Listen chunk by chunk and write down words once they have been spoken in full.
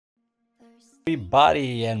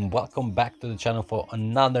Everybody, and welcome back to the channel for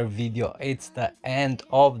another video. It's the end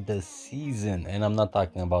of the season, and I'm not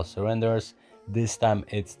talking about surrenders this time.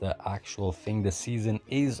 It's the actual thing. The season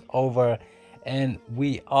is over, and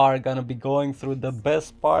we are gonna be going through the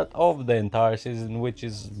best part of the entire season, which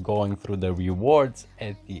is going through the rewards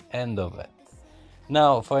at the end of it.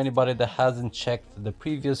 Now, for anybody that hasn't checked the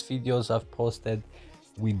previous videos I've posted,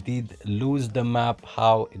 we did lose the map.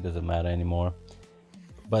 How, it doesn't matter anymore,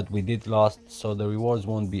 but we did lost, so the rewards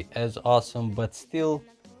won't be as awesome. But still,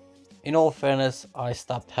 in all fairness, I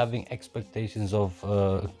stopped having expectations of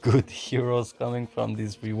good heroes coming from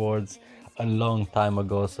these rewards a long time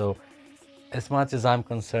ago. So as much as I'm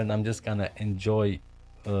concerned, I'm just gonna enjoy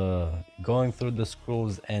going through the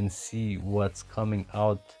scrolls and see what's coming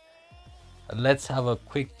out. Let's have a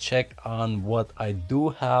quick check on what I do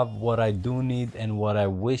have, what I do need, and what I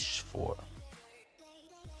wish for.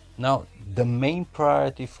 Now, the main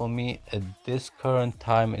priority for me at this current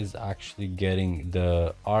time is actually getting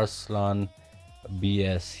the Arslan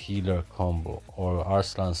BS healer combo, or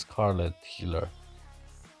Arslan Scarlet healer.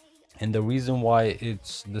 And the reason why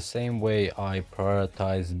it's the same way I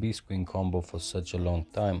prioritized Beast Queen combo for such a long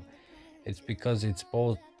time, it's because it's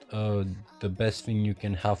both the best thing you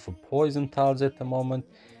can have for poison tiles at the moment,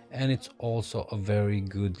 and it's also a very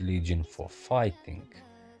good legion for fighting.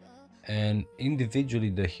 And individually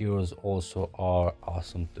the heroes also are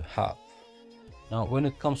awesome to have. Now when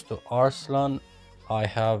it comes to Arslan, I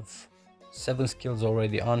have 7 skills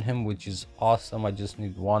already on him, which is awesome. I just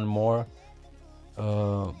need one more.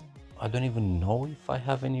 I don't even know if I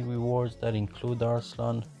have any rewards that include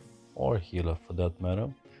Arslan or healer for that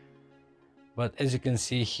matter, but as you can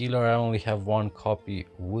see, healer I only have 1 copy.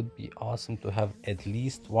 Would be awesome to have at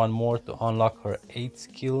least one more to unlock her 8th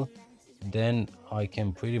skill. Then I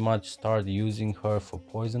can pretty much start using her for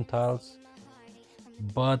poison tiles.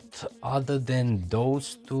 But other than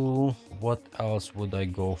those two, what else would I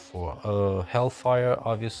go for? Hellfire,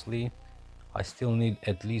 obviously. I still need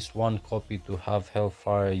at least 1 copy to have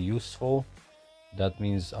Hellfire useful. That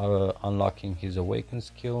means unlocking his awaken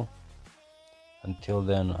skill. Until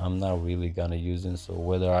then, I'm not really gonna use him, so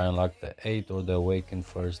whether I unlock the 8 or the awaken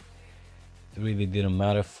first, it really didn't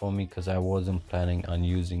matter for me because I wasn't planning on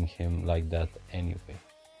using him like that anyway.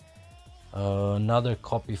 Another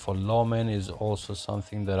copy for Lawman is also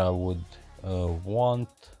something that I would want.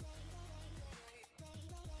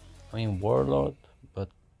 I mean Warlord, but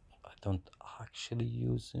I don't actually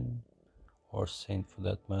use him, or Saint for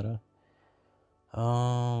that matter.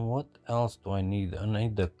 What else do I need? I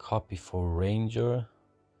need a copy for Ranger.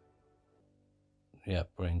 Yeah,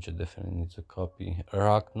 Ranger definitely needs a copy.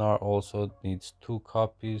 Ragnar also needs 2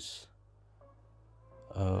 copies.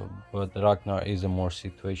 But Ragnar is a more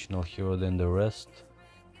situational hero than the rest.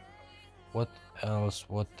 What else?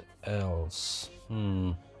 What else?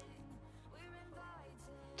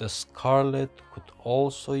 The Scarlet could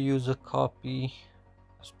also use a copy,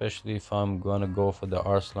 especially if I'm gonna go for the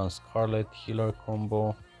Arslan Scarlet healer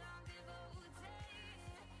combo.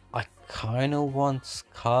 I kind of want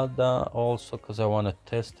Skada also because I want to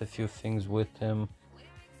test a few things with him,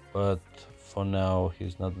 but for now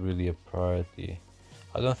he's not really a priority.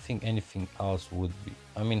 I don't think anything else would be.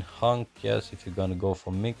 I mean, Hunk, yes, if you're gonna go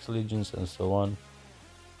for mixed legions and so on,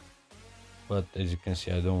 but as you can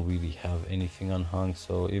see, I don't really have anything on Hunk,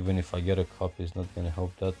 so even if I get a copy, it's not gonna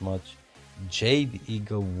help that much. Jade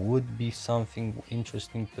Eagle would be something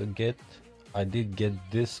interesting to get. I did get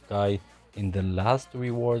this guy in the last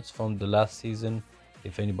rewards from the last season.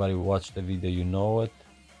 If anybody watched the video, you know it.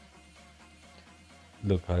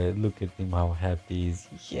 Look at him, how happy he is.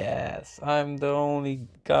 Yes, I'm the only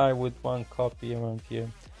guy with 1 copy around here.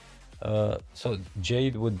 So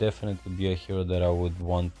Jade would definitely be a hero that I would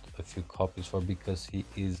want a few copies for, because he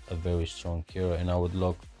is a very strong hero, and I would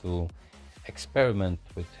love to experiment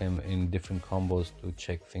with him in different combos to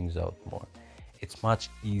check things out more. It's much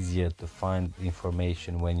easier to find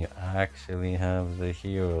information when you actually have the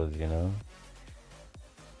heroes, you know.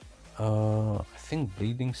 I think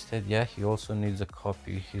Bleeding Stead, yeah, he also needs a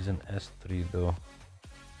copy. He's an S3 though.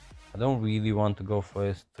 I don't really want to go for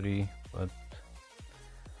S3, but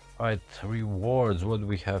alright, rewards, what do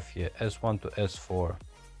we have here? S1 to S4.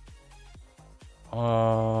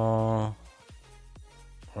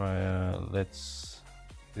 Right,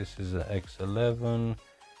 this is a X11,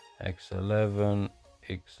 X11,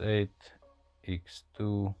 X8,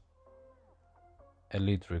 X2,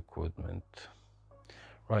 elite recruitment.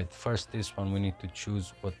 Right, first this one, we need to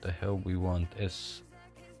choose what the hell we want, S4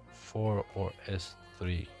 or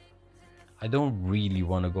S3. I don't really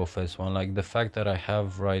want to go for S1, like the fact that I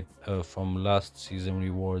have from last season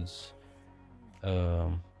rewards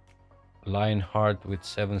Lionheart with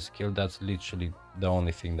 7 skill, that's literally the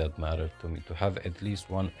only thing that mattered to me, to have at least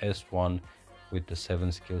one S1 with the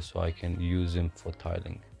 7 skill so I can use him for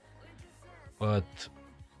tiling. But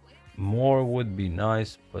more would be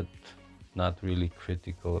nice, but not really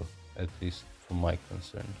critical, at least for my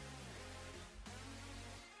concern.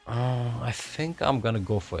 I think I'm gonna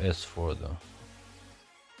go for S4 though.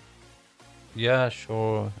 Yeah,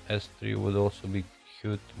 sure, S3 would also be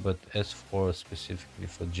cute, but S4 specifically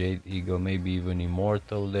for Jade Eagle, maybe even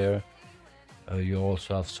Immortal there. You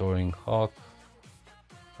also have Soaring Hawk.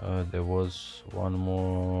 There was one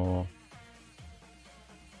more.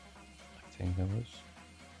 I think there was.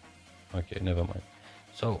 Okay, never mind.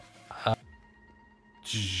 So,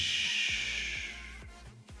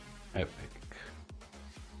 epic.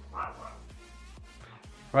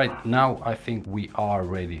 Right, now I think we are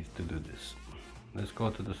ready to do this. Let's go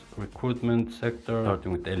to the recruitment sector,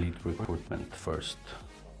 starting with elite recruitment first.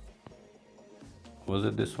 Was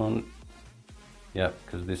it this one? Yeah,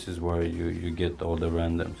 because this is where you get all the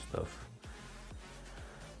random stuff.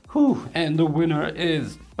 Whew, and the winner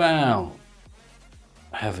is, bam!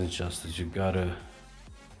 Heaven's Justice, you gotta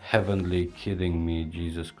heavenly kidding me,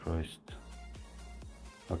 Jesus Christ.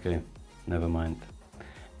 Okay, never mind.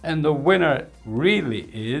 And the winner really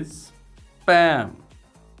is, bam!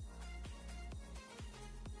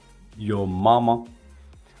 Your mama.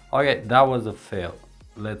 Okay, that was a fail.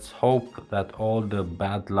 Let's hope that all the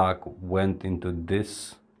bad luck went into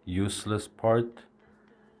this useless part.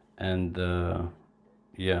 And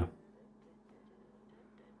yeah.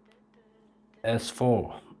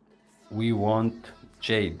 S4, we want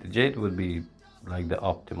Jade. Jade would be like the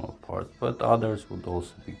optimal part, but others would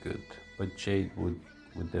also be good. But Jade would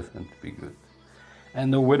definitely be good.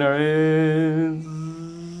 And the winner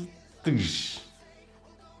is...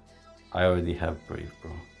 I already have Brave,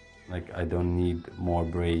 bro. Like, I don't need more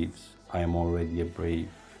Braves. I am already a Brave.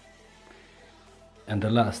 And the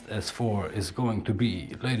last S4 is going to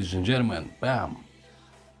be, ladies and gentlemen, bam.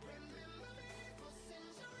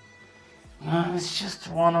 It's just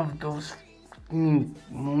one of those...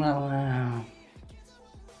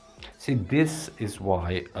 See, this is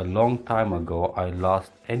why a long time ago I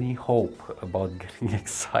lost any hope about getting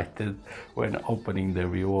excited when opening the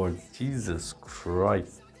rewards. Jesus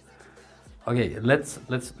Christ. Okay, let's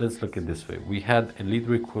look at this way. We had elite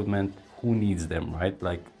recruitment. Who needs them, right?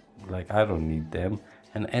 Like I don't need them.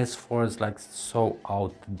 And S4 is like so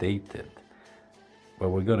outdated. But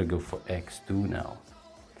we're gonna go for X2 now.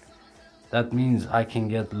 That means I can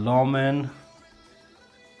get Lawman,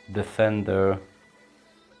 Defender,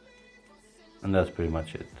 and that's pretty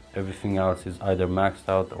much it. Everything else is either maxed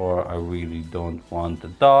out or I really don't want the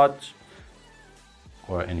dodge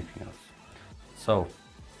or anything else. So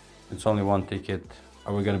it's only one ticket.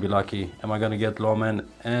 Are we gonna be lucky? Am I gonna get Lawman?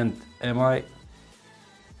 And am I?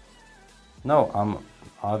 No, I'm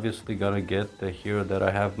obviously gonna get the hero that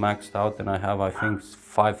I have maxed out, and I have, I think,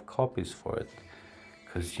 5 copies for it.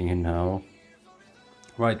 Because, you know.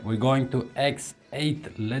 Right, we're going to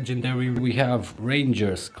X8 legendary. We have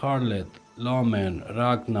Ranger, Scarlet, Lawman,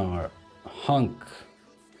 Ragnar, Hunk,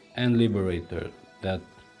 and Liberator. That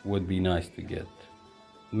would be nice to get.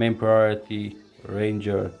 Main priority,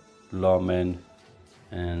 Ranger, Lawman,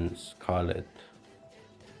 and Scarlet.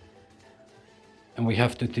 And we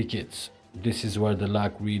have 2 tickets. This is where the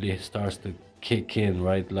luck really starts to kick in,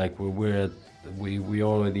 right? Like we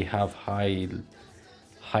already have high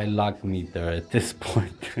luck meter at this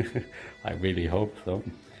point. I really hope so.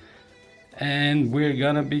 And we're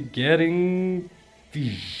gonna be getting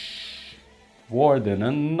Warden,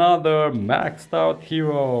 another maxed out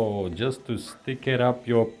hero, just to stick it up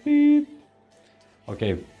your beep.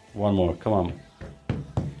 Okay, one more, come on.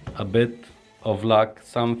 A bit of luck,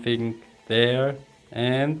 something there,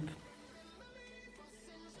 and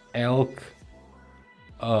elk,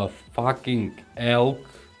 a fucking elk,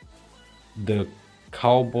 the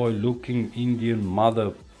cowboy looking Indian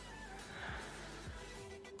mother.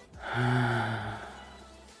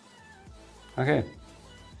 Okay,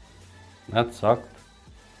 that sucked.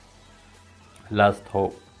 Last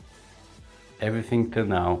hope. Everything till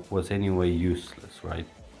now was anyway useless, right?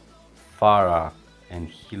 Farah and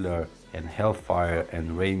Healer and Hellfire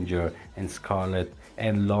and Ranger and Scarlet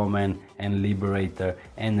and Lawman and Liberator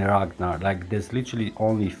and Ragnar. Like, there's literally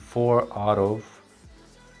only 4 out of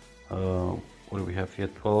what do we have here?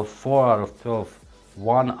 12. 4 out of 12.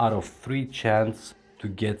 1 out of 3 chance to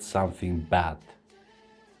get something bad.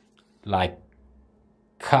 Like,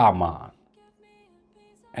 come on.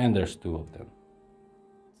 And there's 2 of them.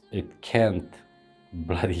 It can't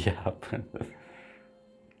bloody happen.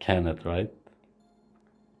 Can it, right?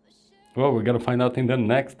 Well, we're gonna find out in the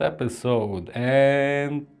next episode.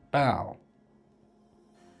 And pow.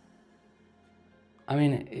 I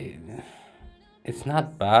mean, it's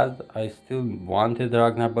not bad. I still wanted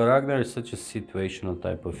Ragnar, but Ragnar is such a situational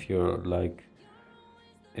type of hero. Like,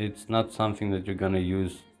 it's not something that you're gonna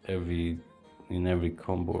use in every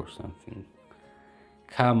combo or something.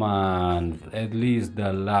 Come on, at least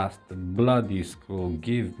the last bloody scroll,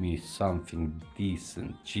 give me something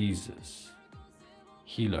decent. Jesus.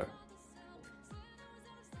 Healer.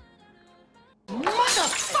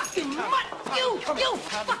 Motherfucking you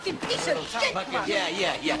fucking piece of shit!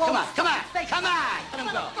 Yeah. Come on. Come on. Let him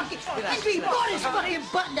go. He bought his fucking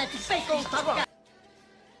button that fake old tough guy.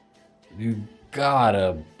 You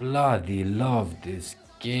gotta bloody love this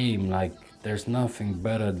game. Like, there's nothing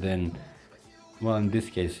better than, well, in this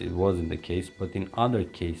case it wasn't the case, but in other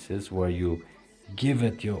cases where you give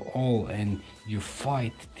it your all and you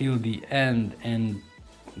fight till the end, and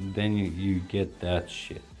then you get that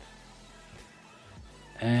shit.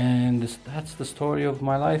 And that's the story of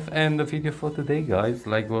my life and the video for today, guys.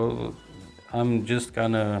 Like, well, I'm just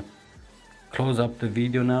gonna close up the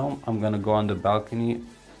video now. I'm gonna go on the balcony,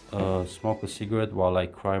 smoke a cigarette while I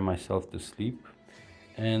cry myself to sleep,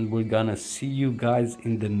 and we're gonna see you guys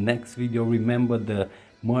in the next video. Remember, the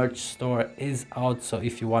merch store is out, so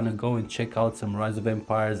if you want to go and check out some Rise of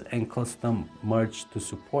Empires and custom merch to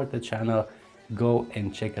support the channel, go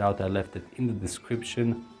and check it out. I left it in the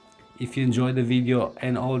description. If you enjoyed the video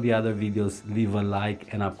and all the other videos, leave a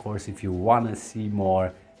like, and of course, if you want to see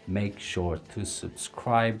more, make sure to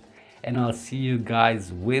subscribe, and I'll see you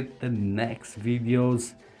guys with the next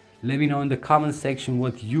videos. Let me know in the comment section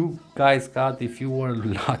what you guys got, if you were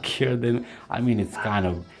luckier than, I mean, it's kind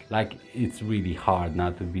of like, it's really hard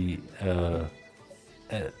not to be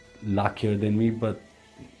luckier than me, but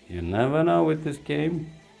you never know with this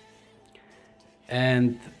game.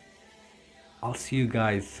 And I'll see you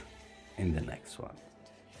guys in the next one.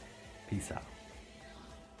 Peace out.